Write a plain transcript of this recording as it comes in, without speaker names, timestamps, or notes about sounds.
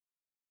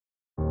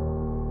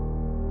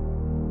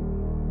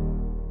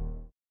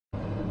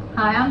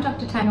Hi, I'm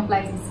Dr. Tang of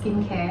Lazy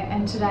Skincare,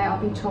 and today I'll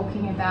be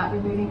talking about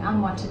removing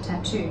unwanted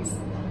tattoos.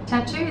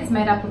 Tattoo is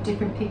made up of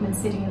different pigments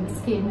sitting in the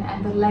skin,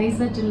 and the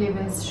laser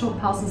delivers short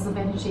pulses of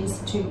energies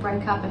to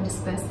break up and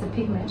disperse the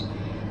pigment.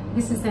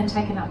 This is then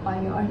taken up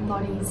by your own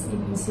body's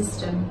immune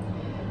system.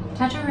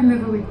 Tattoo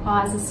removal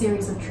requires a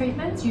series of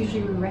treatments.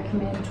 Usually we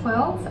recommend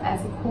 12 as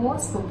a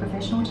course for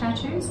professional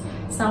tattoos.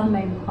 Some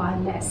may require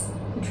less.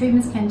 The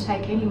treatments can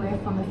take anywhere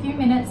from a few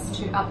minutes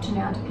to up to an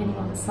hour depending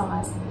on the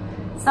size.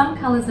 Some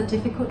colours are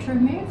difficult to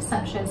remove,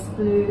 such as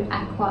blue,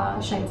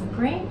 aqua, shades of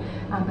green,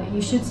 but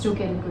you should still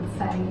get a good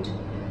fade.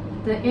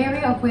 The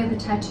area of where the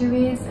tattoo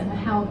is and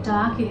how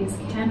dark it is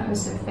can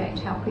also affect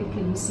how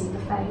quickly you see the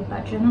fade,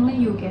 but generally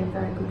you'll get a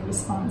very good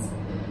response.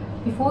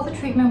 Before the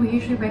treatment, we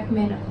usually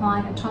recommend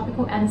applying a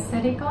topical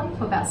anaesthetic on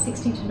for about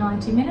 60 to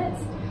 90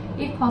 minutes.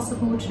 If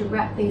possible, to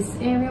wrap this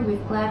area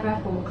with glad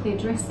wrap or clear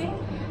dressing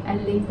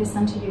and leave this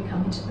until you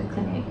come into the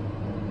clinic.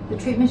 The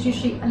treatment is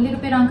usually a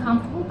little bit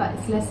uncomfortable, but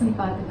it's lessened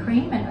by the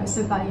cream and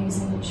also by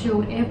using a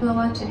chilled air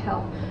blower to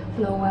help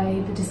blow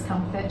away the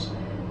discomfort.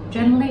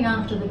 Generally,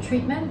 after the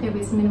treatment, there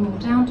is minimal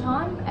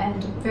downtime,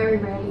 and very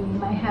rarely you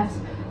may have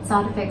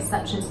side effects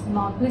such as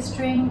mild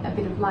blistering, a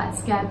bit of light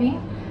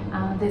scabbing.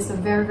 There's a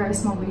very, very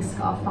small risk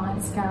of fine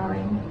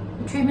scouring.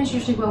 The treatment is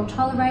usually well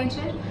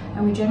tolerated,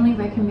 and we generally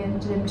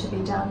recommend them to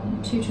be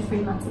done 2 to 3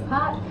 months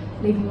apart,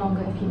 leaving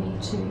longer if you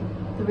need to.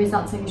 The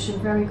results are usually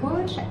very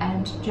good,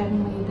 and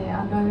generally there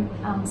are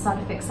no side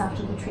effects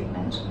after the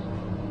treatment.